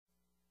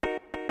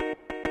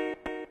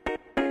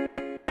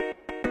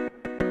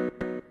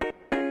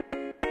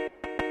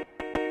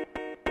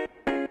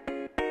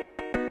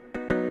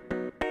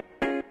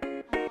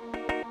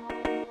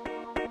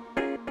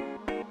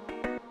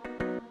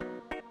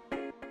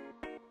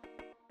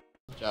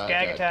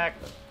Gag attack.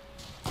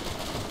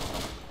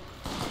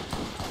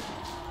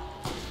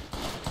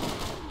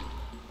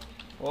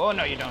 Oh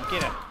no, you don't.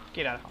 Get out.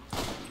 Get out of home.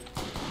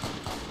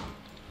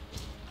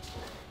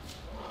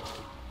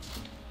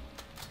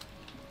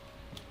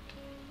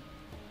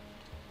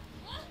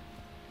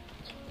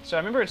 So I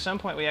remember at some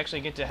point we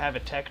actually get to have a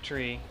tech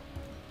tree.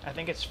 I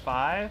think it's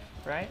 5,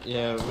 right?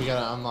 Yeah, we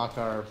gotta unlock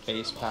our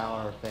base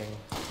power thing.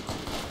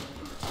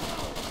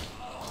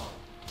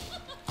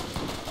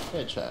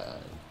 Headshot.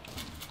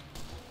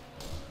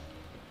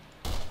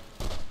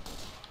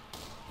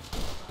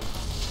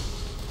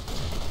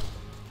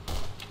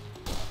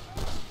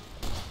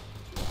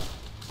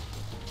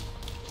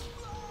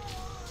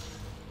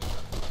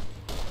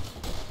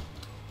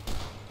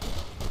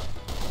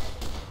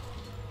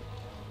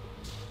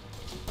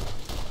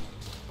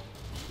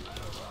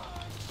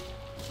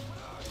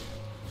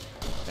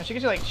 Don't you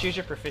get to like choose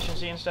your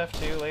proficiency and stuff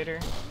too later?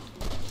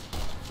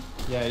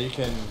 Yeah, you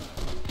can.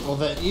 Well,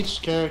 that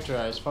each character,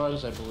 as far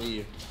as I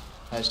believe,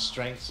 has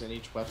strengths in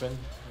each weapon.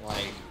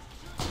 Like,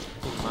 I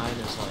think mine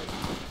is like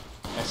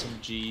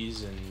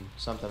SMGs and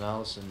something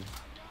else, and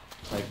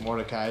like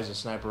Mordecai's a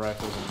sniper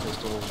rifles and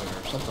pistols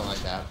or something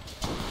like that.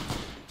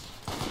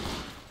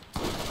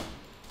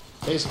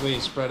 Basically,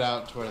 it's spread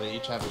out to where they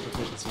each have a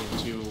proficiency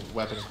in 2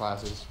 weapon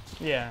classes.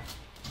 Yeah.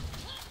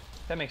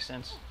 That makes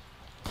sense.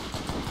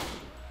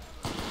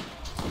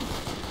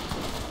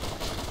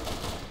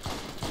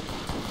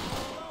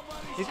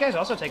 These guys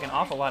also take an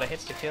awful lot of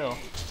hits to kill.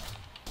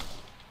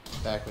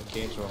 Back when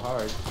games were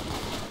hard.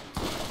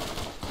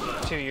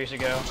 2 years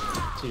ago.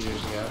 2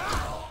 years ago.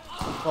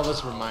 Well,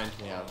 this reminds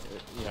me of,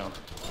 you know,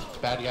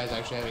 bad guys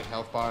actually having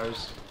health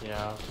bars, you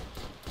know,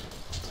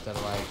 instead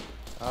of like,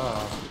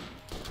 oh,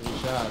 3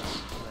 shots.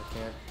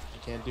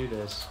 I can't do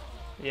this.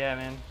 Yeah,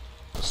 man.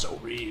 So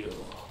real.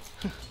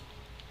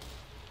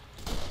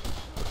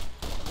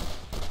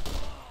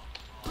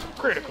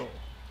 Critical.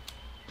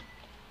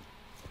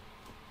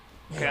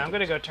 Okay, I'm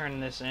gonna go turn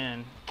this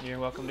in. You're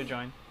welcome to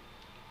join.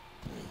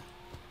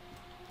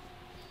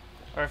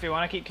 Or if you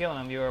want to keep killing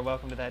them, you are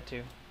welcome to that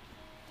too.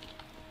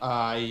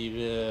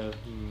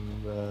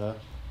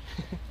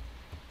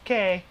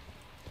 Okay.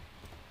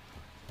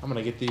 I'm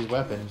gonna get these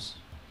weapons.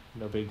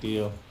 No big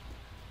deal.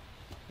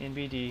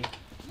 NBD.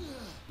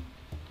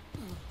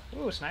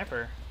 Ooh,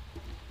 sniper.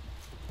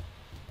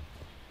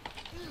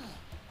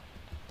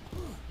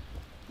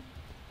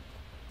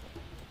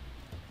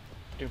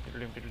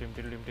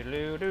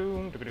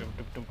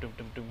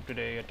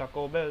 Today at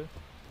Taco Bell.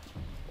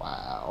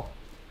 Wow.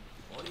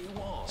 What do you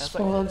want? That's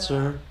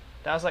Sponsor.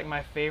 That was like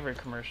my favorite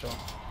commercial.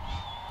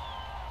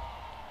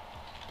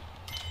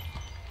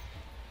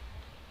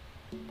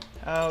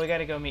 Oh, we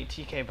gotta go meet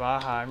TK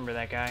Baja. I remember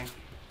that guy.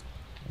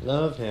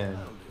 Love him.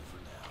 That'll do for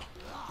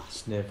now.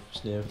 Sniff,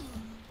 sniff.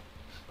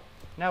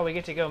 No, we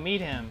get to go meet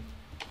him.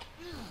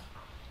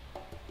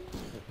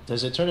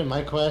 Does it turn in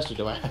my quest, or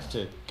do I have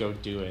to go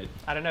do it?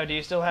 I don't know. Do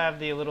you still have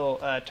the little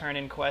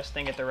turn-in quest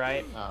thing at the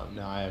right? Oh,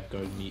 no, I have to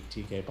go meet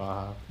TK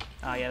Baja.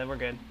 Oh yeah, then we're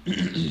good.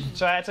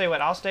 So I tell you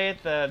what, I'll stay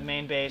at the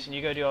main base and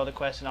you go do all the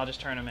quests and I'll just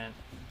turn them in.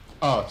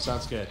 Oh,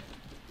 sounds good.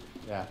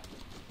 Yeah.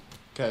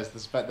 Because the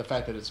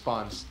fact that it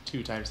spawns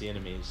 2 times the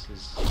enemies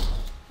is...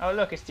 Oh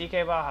look, it's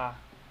TK Baja.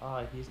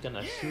 Oh, he's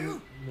gonna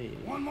shoot me.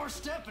 One more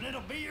step and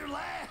it'll be your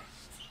last.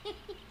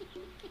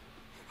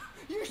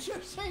 You should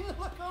have seen the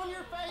look on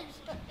your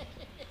face.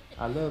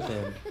 I love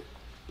him.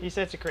 He's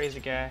such a crazy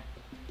guy.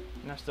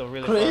 And I'm still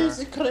really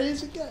Crazy, far.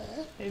 crazy guy.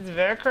 He's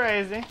very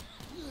crazy.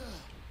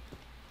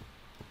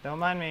 Don't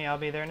mind me, I'll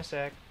be there in a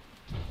sec.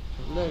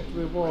 Collect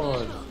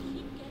reward.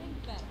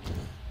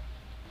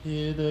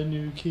 You're the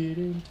new kid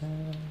in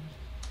town.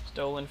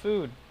 Stolen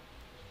food.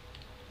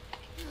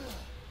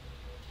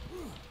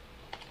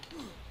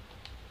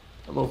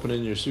 I'm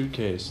opening your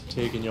suitcase,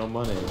 taking your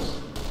monies.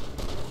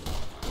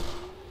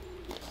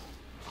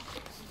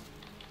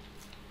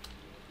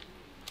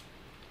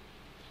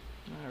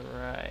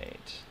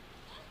 Alright.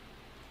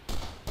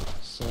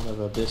 Son of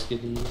a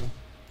biscuit eater.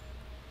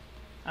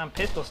 I'm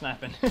pistol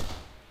sniping.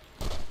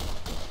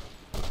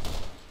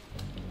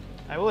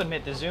 I will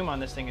admit the zoom on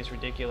this thing is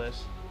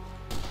ridiculous.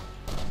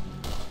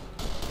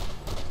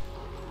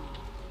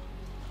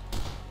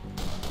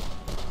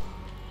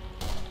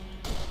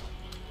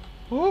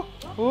 Ooh!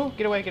 Ooh!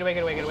 Get away, get away,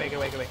 get away, get away, get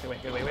away, get away, get away,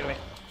 get away, get away.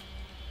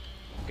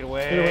 Get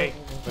away.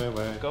 Get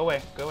away. Go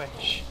away, go away.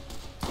 Shh.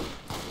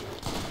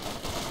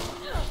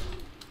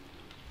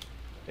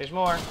 There's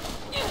more.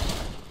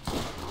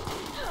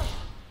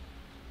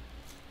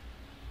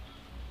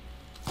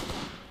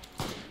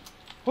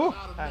 Woo!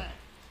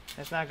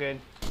 That's not good.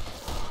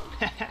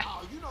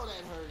 Oh, you know that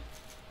hurt.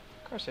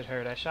 Of course it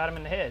hurt. I shot him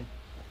in the head.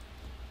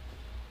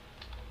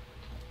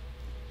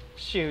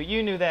 Shoot,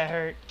 you knew that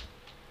hurt.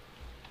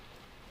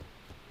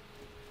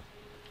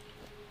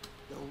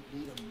 Don't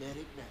need a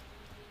medic now.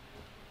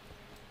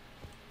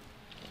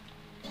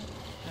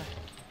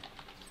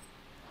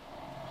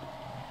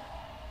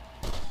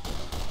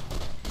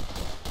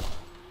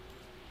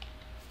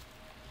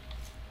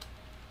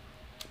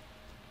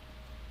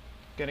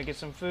 Gonna get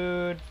some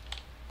food.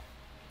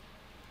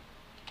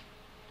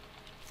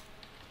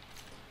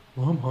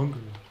 Well, I'm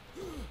hungry.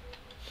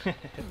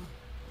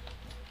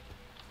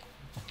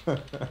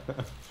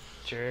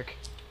 Jerk.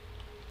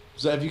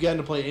 So have you gotten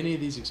to play any of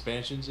these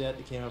expansions yet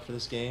that came out for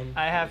this game?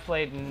 I have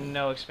played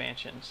no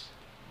expansions.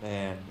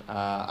 Man,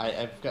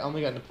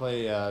 only gotten to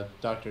play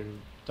Dr.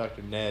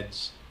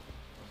 Ned's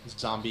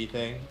zombie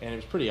thing, and it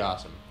was pretty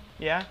awesome.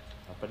 Yeah?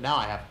 But now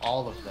I have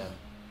all of them.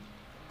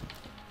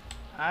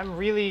 I'm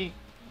really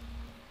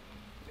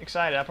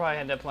excited. I'll probably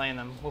end up playing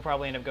them. We'll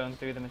probably end up going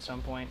through them at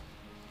some point.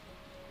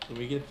 When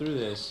we get through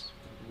this,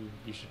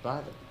 you should buy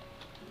them.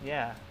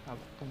 Yeah, I'll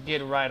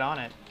get right on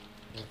it.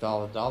 With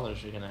all the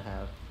dollars you're gonna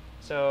have.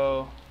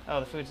 So, oh,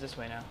 the food's this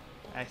way now.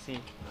 I see.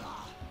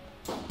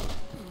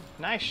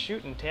 Nice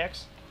shooting,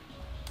 Tex.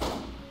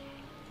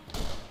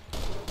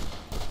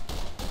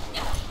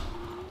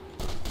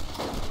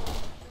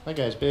 That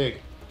guy's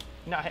big.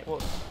 No, well,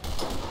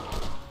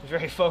 he's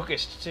very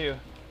focused too.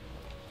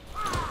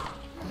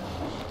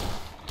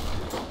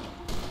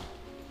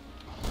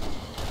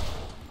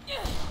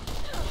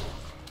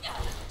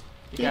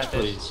 You got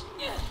this. Please.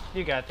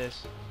 You got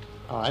this.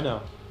 Oh, I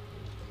know.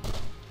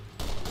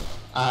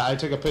 I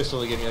took a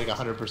pistol to give me like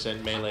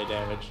 100% melee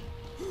damage.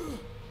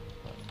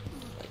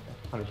 Like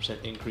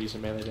 100% increase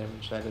in melee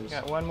damage, that is.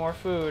 Got one more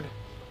food.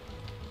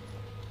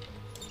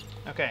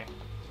 Okay.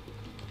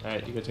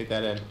 Alright, you go take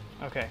that in.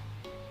 Okay.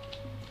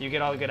 You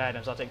get all the good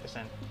items. I'll take this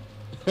in.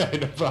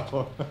 No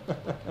problem.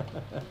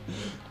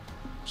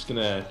 Just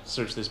gonna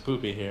search this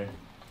poopy here.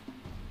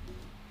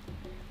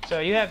 So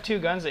you have 2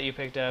 guns that you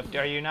picked up.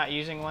 Are you not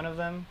using one of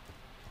them?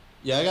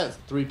 Yeah, I got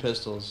 3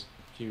 pistols.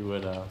 If you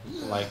would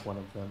like one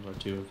of them or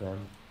 2 of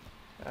them.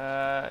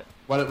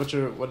 What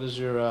is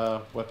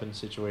your weapon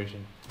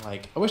situation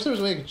like? I wish there was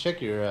a way I could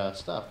check your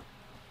stuff.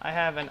 I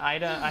have an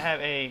item. I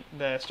have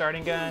the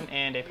starting gun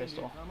and a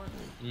pistol.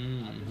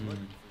 Mm-hmm.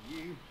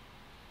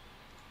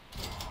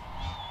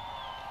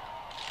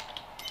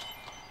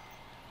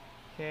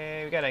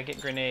 Okay, we gotta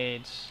get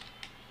grenades.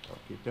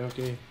 Okie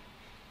dokie.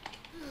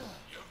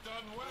 You've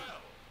done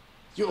well.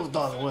 You've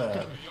done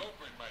well.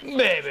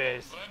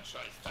 Babies.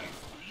 Franchise thanks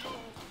to you.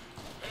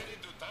 Head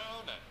into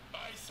town and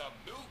buy some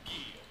new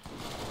gear.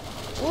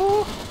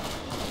 Woo!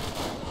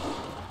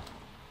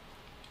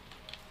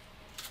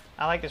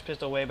 I like this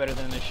pistol way better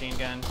than the machine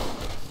gun.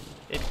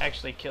 It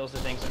actually kills the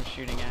things I'm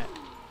shooting at.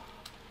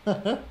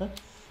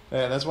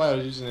 Yeah, that's why I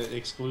was using it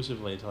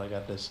exclusively until I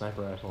got this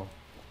sniper rifle.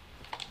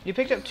 You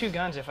picked up 2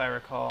 guns, if I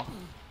recall.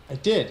 I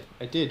did.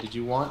 Did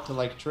you want to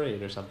like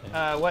trade or something?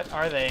 What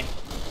are they?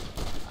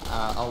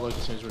 I'll look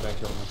as soon as we're done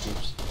killing these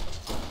peeps.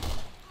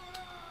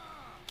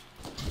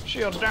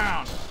 Shields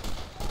down!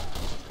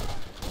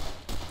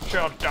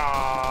 Shields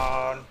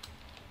down!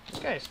 These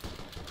guys.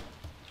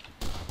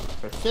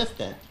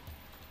 Persistent.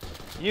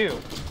 You.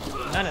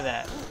 None of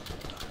that.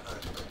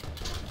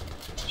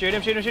 Shoot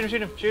him, shoot him, shoot him,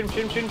 shoot him, shoot him,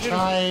 shoot him, shoot him, shoot him.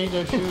 Trying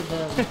to shoot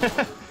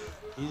him.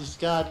 He's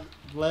got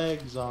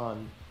legs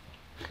on.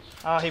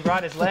 Oh, he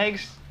brought his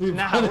legs?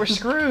 Nah, we're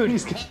screwed.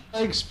 He's got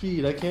leg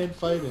speed. I can't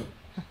fight him.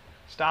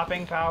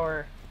 Stopping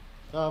power.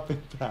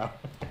 Stopping power.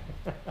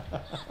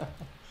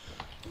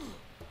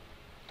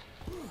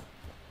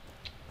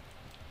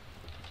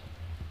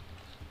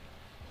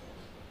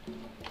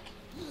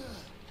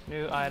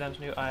 New items,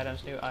 new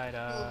items, new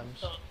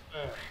items.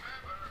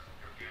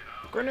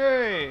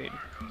 Grenade!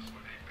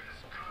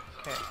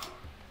 Okay.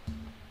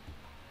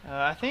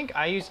 I think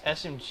I use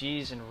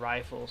SMGs and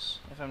rifles,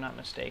 if I'm not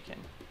mistaken.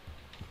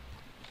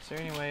 Is there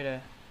any way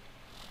to...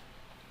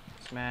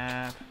 This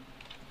map...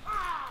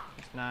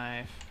 This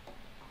knife...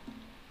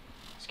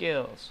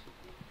 Skills.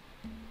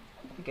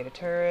 You get a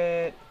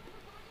turret...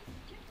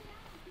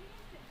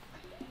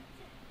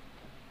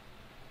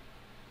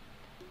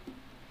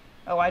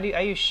 Oh, I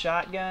use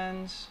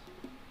shotguns.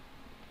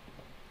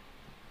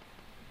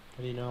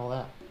 How do you know all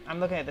that? I'm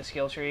looking at the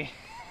skill tree.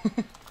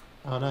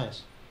 Oh,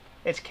 nice.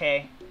 It's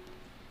K.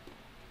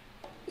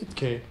 It's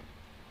K.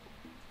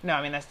 No,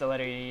 I mean that's the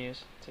letter you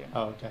use too.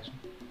 Oh, gotcha.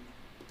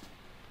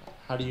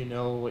 How do you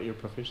know what your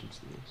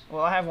proficiency is?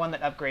 Well, I have one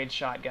that upgrades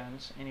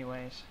shotguns,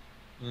 anyways.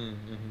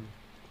 Mm-hmm.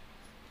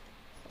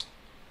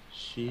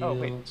 Shields, Oh,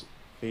 wait.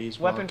 phase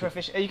Weapon one.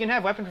 proficiency. You can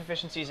have weapon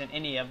proficiencies in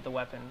any of the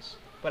weapons,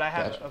 but I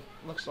have Gotcha.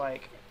 looks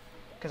like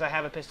because I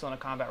have a pistol and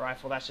a combat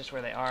rifle. That's just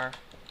where they are.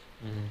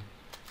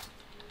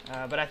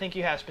 Mm-hmm. But I think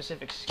you have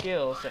specific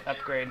skills that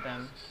upgrade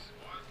them.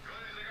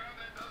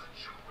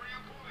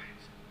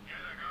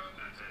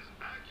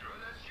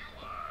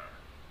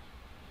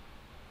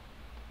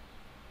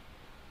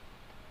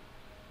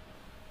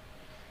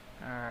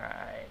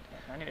 Alright,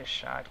 I need a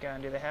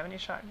shotgun. Do they have any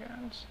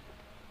shotguns?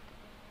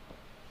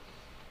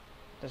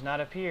 Does not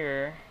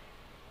appear.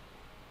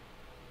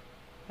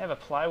 They have a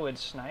plywood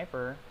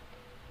sniper.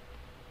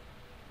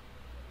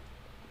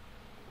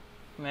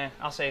 Meh,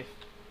 I'll save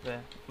the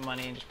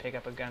money and just pick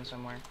up a gun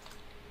somewhere.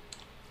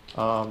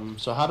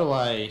 So how do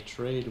I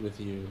trade with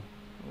you?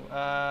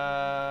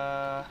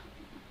 Uh,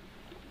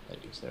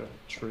 Like, is there a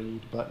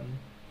trade button?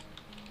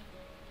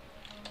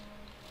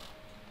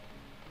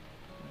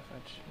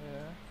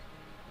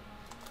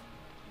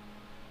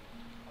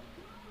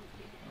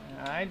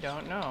 if I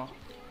don't know.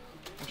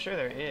 I'm sure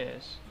there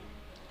is.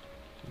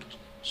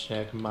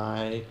 Check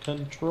my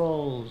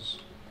controls.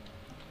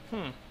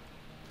 Hmm.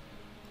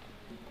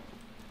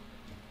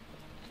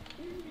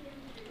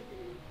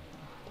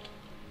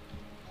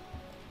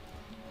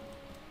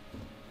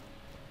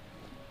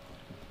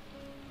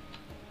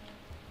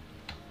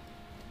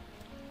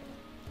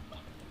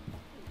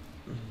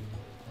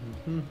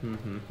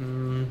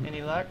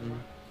 Any luck?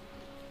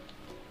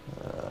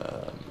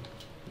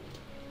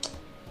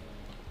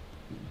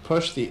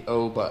 Push the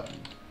O button.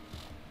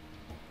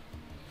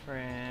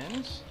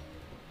 Friends.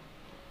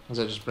 Does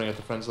that just bring up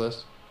the friends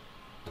list?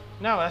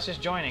 No, that's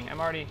just joining. I'm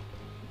already...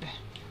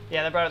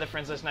 Yeah, that brought up the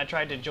friends list, and I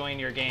tried to join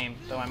your game,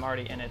 so I'm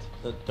already in it.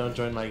 Don't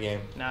join my game.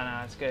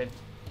 No, it's good.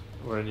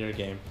 We're in your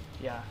game.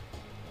 Yeah.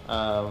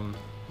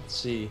 Let's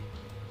see.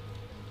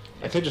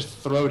 I could just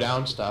throw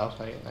down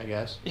stuff, I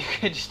guess. You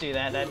could just do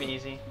that. That'd be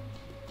easy.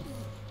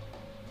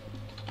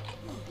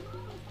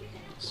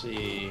 Let's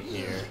see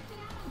here.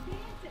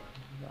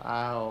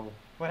 Ow.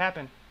 What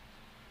happened?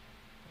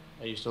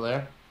 Are you still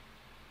there?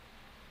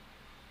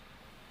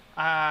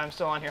 I'm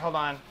still on here. Hold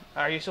on.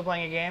 Are you still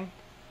playing a game?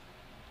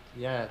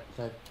 Yeah,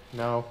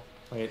 no.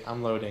 Wait,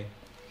 I'm loading.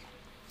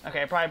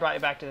 Okay, I probably brought you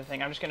back to the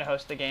thing. I'm just gonna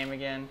host the game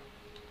again.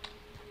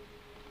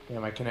 Yeah,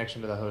 my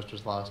connection to the host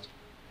was lost.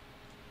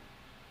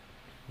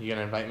 You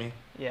gonna invite me?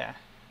 Yeah.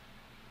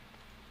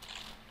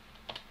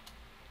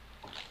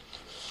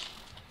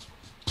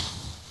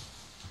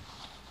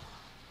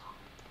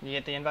 You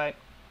get the invite?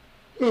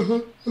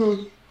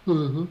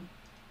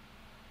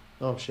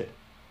 Oh shit.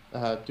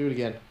 Do it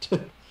again. You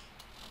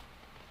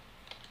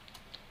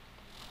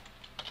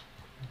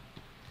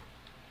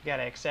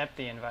gotta accept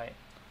the invite.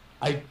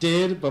 I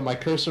did, but my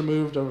cursor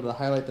moved over to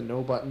highlight the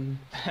no button.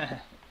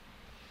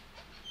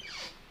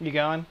 You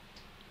going?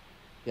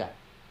 Yeah.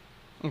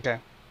 Okay.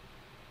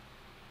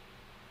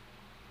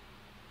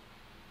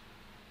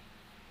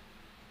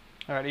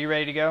 Alright, are you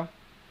ready to go?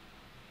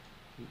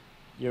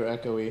 You're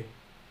echoey.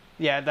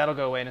 Yeah, that'll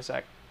go away in a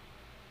sec.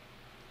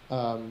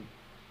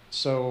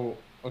 So,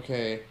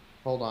 okay,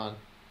 hold on.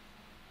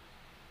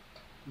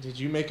 Did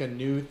you make a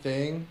new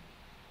thing?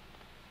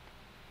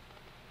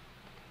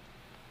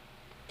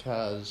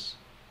 Cause...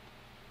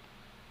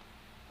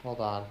 Hold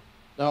on.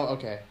 Oh,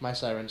 okay, my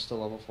siren's still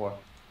level 4.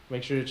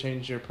 Make sure to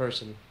change your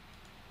person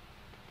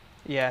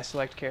Yeah,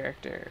 select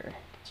character.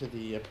 to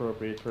the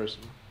appropriate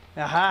person.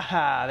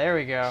 Aha, there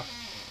we go.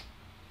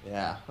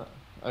 Yeah.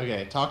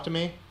 Okay, talk to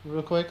me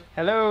real quick.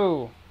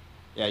 Hello.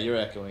 Yeah, you're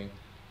echoing.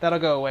 That'll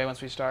go away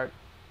once we start.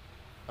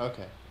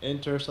 Okay.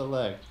 Enter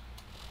select.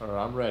 Or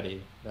I'm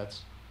ready.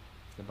 That's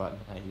the button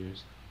I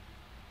use.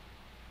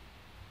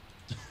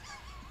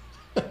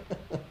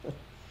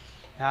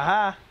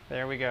 Aha,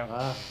 there we go.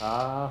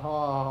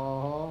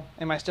 For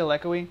Am I still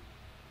echoey?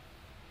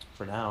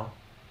 now.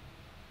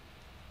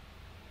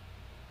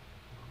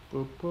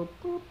 Boop, boop,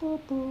 boop, boop,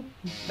 boop.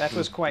 That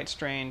was quite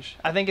strange.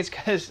 I think it's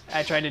because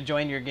I tried to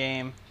join your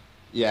game.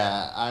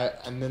 Yeah,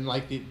 and then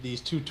like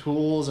these two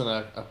tools and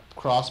a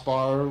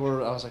crossbar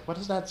were. I was like, what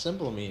does that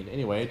symbol mean?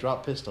 Anyway,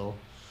 drop pistol.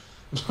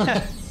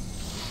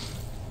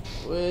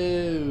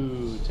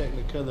 Whoa,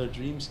 Technicolor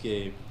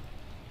Dreamscape.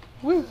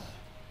 Woo.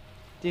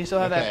 Do you still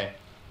have Okay,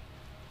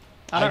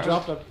 that? I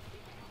dropped a.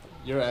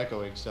 You're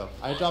echoing still.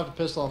 I dropped a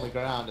pistol on the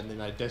ground and then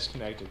I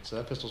disconnected, so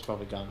that pistol's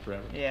probably gone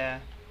forever. Yeah.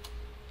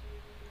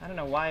 I don't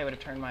know why it would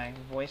have turned my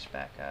voice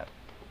back up.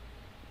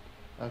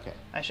 Okay.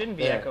 I shouldn't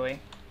be There. echoey.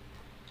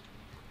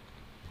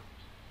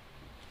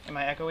 Am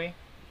I echoey?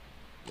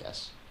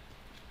 Yes.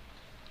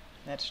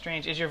 That's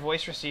strange. Is your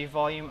voice receive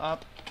volume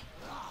up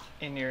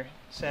in your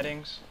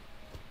settings?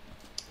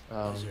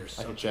 Is there I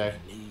something can check.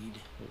 you need?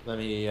 Let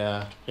me,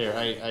 here,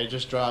 I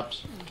just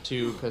dropped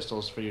 2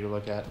 pistols for you to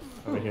look at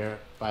over here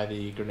by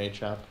the grenade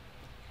shop.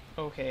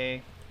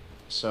 Okay.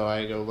 So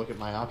I go look at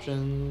my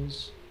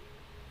options.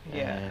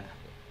 Yeah. and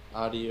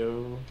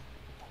audio.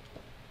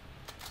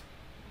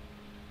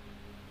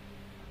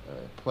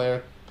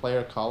 Player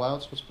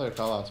callouts? What's player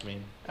callouts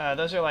mean?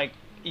 Those are like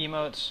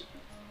emotes.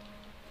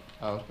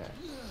 Oh, okay.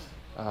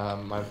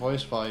 My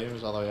voice volume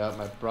is all the way up.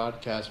 My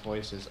broadcast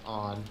voice is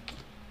on.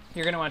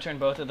 You're going to want to turn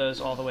both of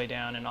those all the way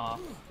down and off.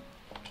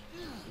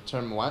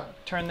 Turn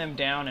what? Turn them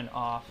down and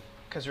off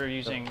because we're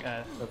using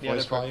The the voice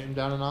other pro- volume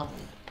down and off?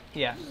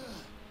 Yeah,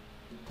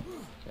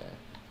 Okay.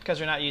 because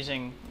we're not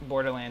using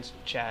Borderlands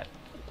chat.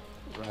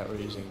 Right, we're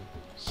using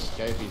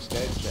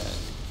Skype chat.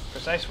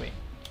 Precisely.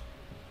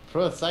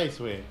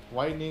 Precisely.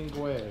 Widening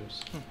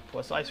waves.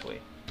 Precisely.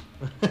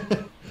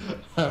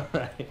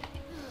 Alright.